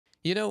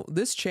You know,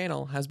 this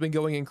channel has been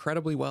going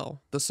incredibly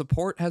well. The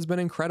support has been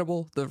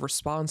incredible, the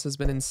response has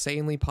been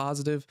insanely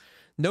positive,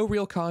 no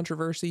real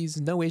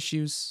controversies, no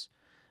issues,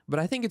 but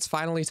I think it's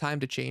finally time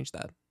to change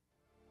that.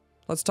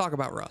 Let's talk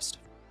about Rust.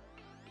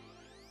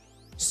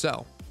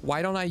 So,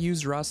 why don't I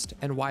use Rust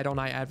and why don't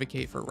I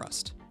advocate for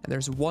Rust? And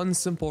there's one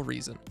simple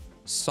reason.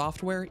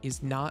 Software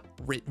is not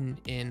written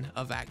in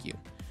a vacuum.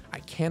 I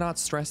cannot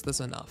stress this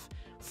enough.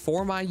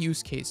 For my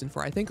use case, and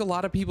for I think a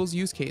lot of people's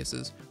use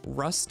cases,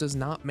 Rust does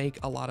not make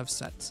a lot of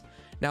sense.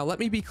 Now, let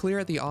me be clear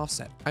at the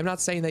offset. I'm not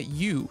saying that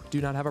you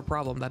do not have a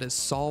problem that is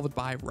solved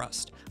by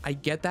Rust. I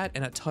get that,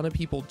 and a ton of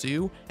people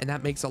do, and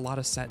that makes a lot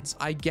of sense.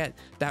 I get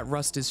that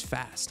Rust is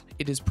fast.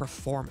 It is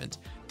performant.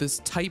 The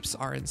types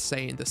are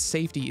insane. The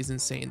safety is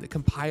insane. The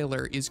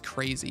compiler is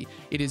crazy.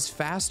 It is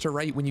fast to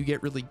write when you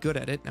get really good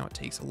at it. Now, it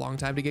takes a long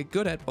time to get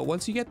good at, but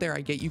once you get there,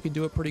 I get you can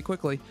do it pretty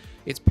quickly.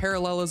 Its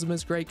parallelism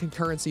is great.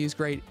 Concurrency is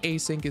great.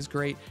 Async is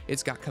great.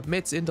 It's got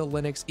commits into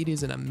Linux. It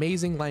is an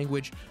amazing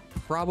language,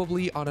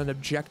 probably on an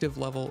objective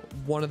level,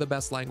 one of the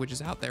best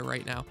languages out there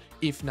right now,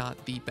 if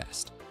not the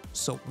best.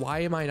 So why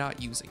am I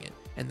not using it?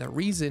 And the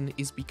reason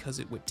is because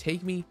it would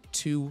take me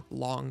too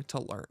long to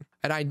learn.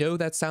 And I know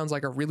that sounds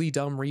like a really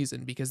dumb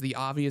reason because the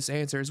obvious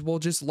answer is, well,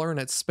 just learn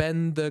it.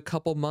 Spend the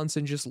couple months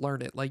and just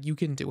learn it. Like, you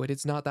can do it.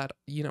 It's not that,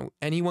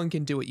 anyone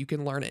can do it. You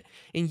can learn it.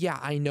 And yeah,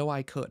 I know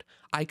I could.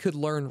 I could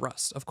learn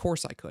Rust. Of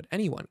course I could.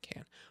 Anyone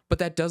can. But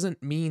that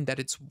doesn't mean that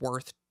it's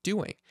worth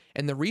doing.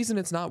 And the reason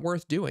it's not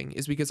worth doing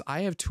is because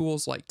I have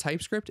tools like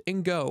TypeScript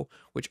and Go,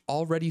 which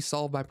already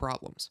solve my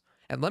problems.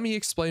 And let me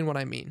explain what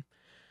I mean.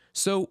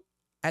 So,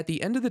 at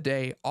the end of the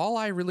day, all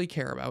I really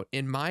care about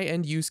in my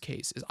end use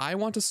case is I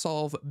want to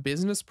solve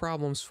business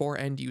problems for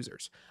end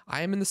users.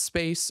 I am in the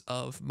space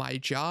of my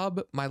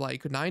job, my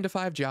 9 to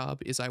 5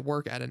 job is I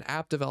work at an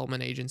app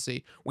development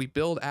agency. We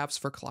build apps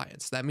for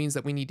clients. That means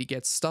that we need to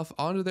get stuff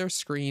onto their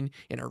screen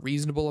in a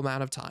reasonable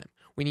amount of time.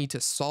 We need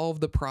to solve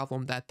the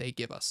problem that they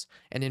give us.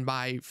 And in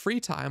my free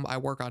time, I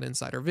work on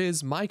Insider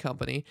Viz, my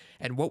company,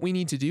 and what we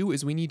need to do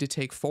is we need to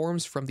take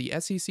forms from the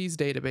SEC's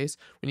database,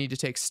 we need to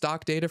take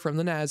stock data from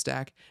the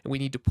NASDAQ, and we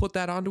need to put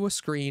that onto a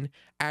screen,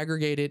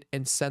 aggregate it,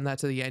 and send that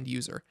to the end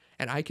user.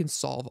 And I can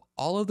solve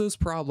all of those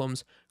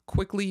problems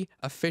quickly,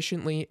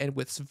 efficiently, and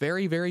with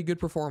very, very good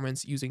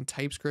performance using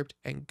TypeScript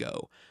and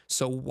Go.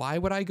 So why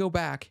would I go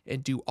back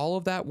and do all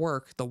of that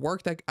work, the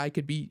work that I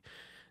could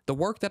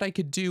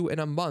do in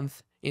a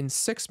month, in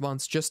 6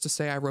 months, just to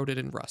say I wrote it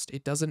in Rust?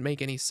 It doesn't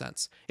make any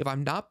sense. If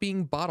I'm not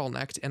being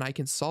bottlenecked and I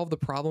can solve the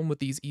problem with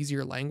these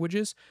easier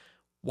languages,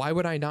 why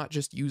would I not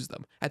just use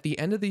them? At the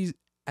end of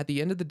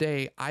the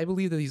day, I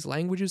believe that these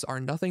languages are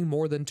nothing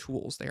more than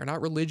tools. They are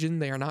not religion.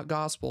 They are not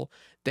gospel.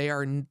 They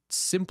are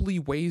simply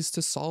ways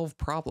to solve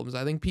problems.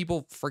 I think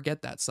people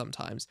forget that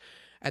sometimes.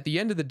 At the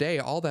end of the day,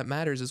 all that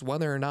matters is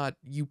whether or not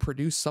you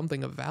produce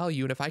something of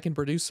value. And if I can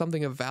produce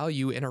something of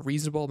value in a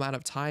reasonable amount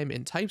of time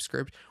in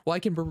TypeScript, well, I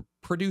can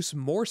produce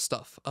more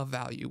stuff of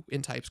value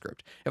in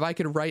TypeScript. If I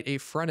could write a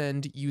front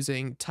end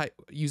using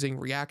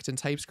React and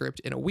TypeScript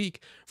in a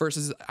week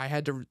versus I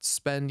had to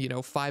spend,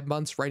 5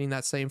 months writing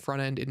that same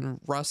front end in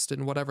Rust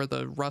and whatever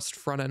the Rust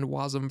front end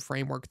WASM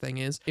framework thing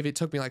is, if it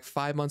took me like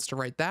 5 months to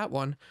write that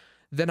one,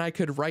 then I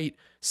could write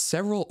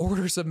several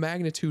orders of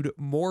magnitude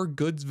more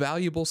good,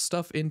 valuable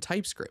stuff in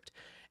TypeScript.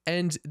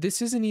 And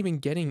this isn't even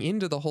getting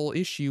into the whole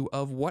issue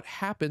of what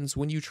happens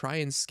when you try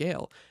and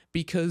scale.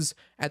 Because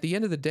at the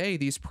end of the day,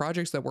 these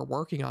projects that we're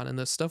working on and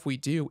the stuff we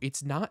do,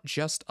 it's not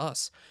just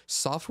us.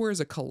 Software is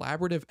a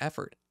collaborative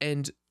effort.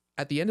 And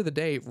at the end of the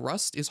day,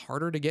 Rust is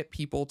harder to get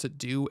people to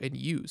do and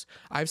use.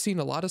 I've seen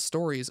a lot of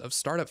stories of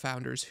startup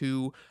founders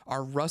who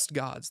are Rust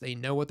gods. They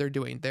know what they're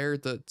doing. They're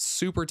the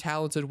super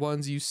talented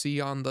ones you see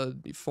on the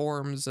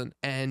forums,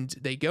 and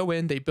they go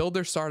in, they build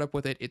their startup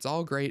with it. It's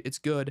all great. It's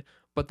good.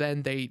 But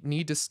then they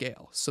need to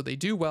scale. So they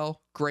do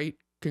well. Great.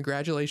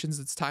 Congratulations,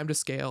 it's time to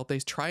scale. They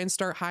try and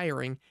start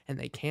hiring, and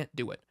they can't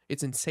do it.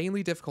 It's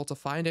insanely difficult to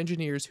find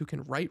engineers who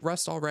can write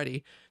Rust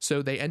already,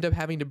 so they end up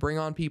having to bring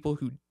on people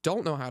who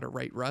don't know how to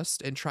write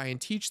Rust and try and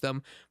teach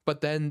them, but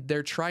then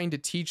they're trying to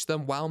teach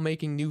them while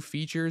making new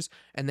features,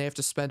 and they have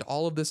to spend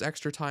all of this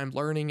extra time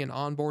learning and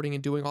onboarding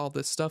and doing all of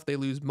this stuff. They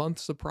lose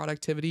months of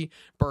productivity,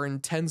 burn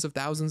tens of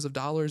thousands of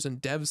dollars in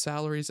dev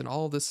salaries and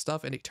all of this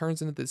stuff, and it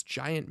turns into this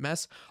giant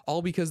mess,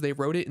 all because they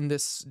wrote it in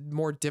this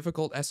more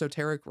difficult,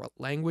 esoteric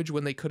language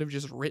when they could have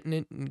just written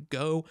it in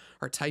Go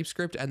or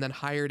TypeScript and then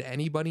hired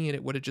anybody and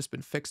it would have just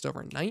been fixed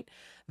overnight.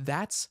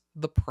 That's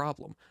the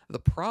problem. The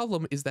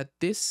problem is that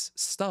this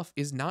stuff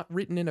is not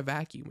written in a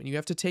vacuum, and you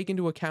have to take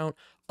into account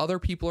other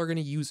people are going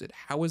to use it.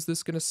 How is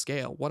this going to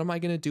scale? What am I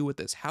going to do with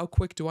this? How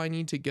quick do I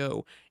need to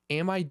go?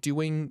 Am I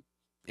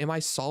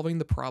solving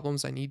the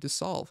problems I need to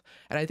solve?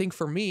 And I think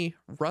for me,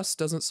 Rust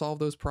doesn't solve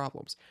those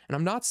problems. And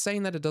I'm not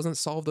saying that it doesn't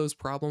solve those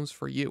problems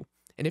for you.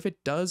 And if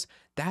it does,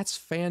 that's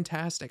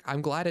fantastic.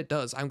 I'm glad it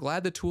does. I'm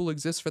glad the tool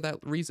exists for that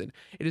reason.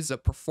 It is a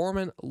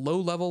performant,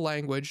 low-level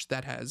language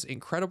that has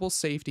incredible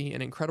safety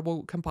and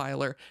incredible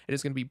compiler. It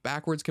is going to be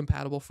backwards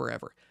compatible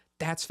forever.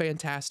 That's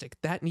fantastic.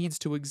 That needs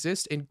to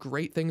exist, and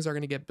great things are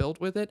going to get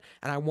built with it.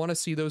 And I want to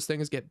see those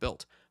things get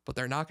built, but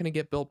they're not going to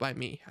get built by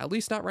me, at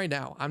least not right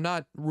now. I'm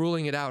not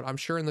ruling it out. I'm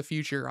sure in the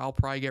future I'll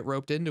probably get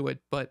roped into it.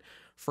 But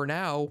for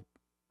now,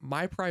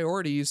 my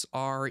priorities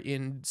are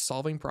in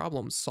solving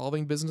problems,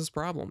 solving business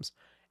problems,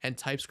 and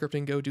TypeScript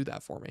and Go do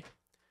that for me.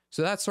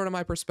 So that's sort of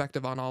my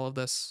perspective on all of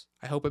this.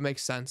 I hope it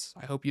makes sense.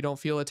 I hope you don't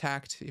feel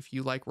attacked if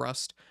you like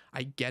Rust.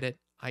 I get it.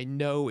 I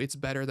know it's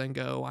better than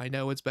Go. I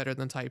know it's better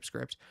than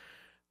TypeScript,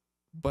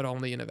 but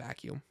only in a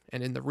vacuum.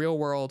 And in the real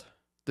world,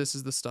 this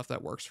is the stuff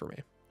that works for me.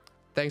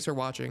 Thanks for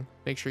watching.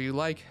 Make sure you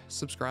like,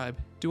 subscribe,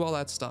 do all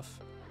that stuff,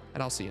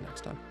 and I'll see you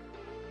next time.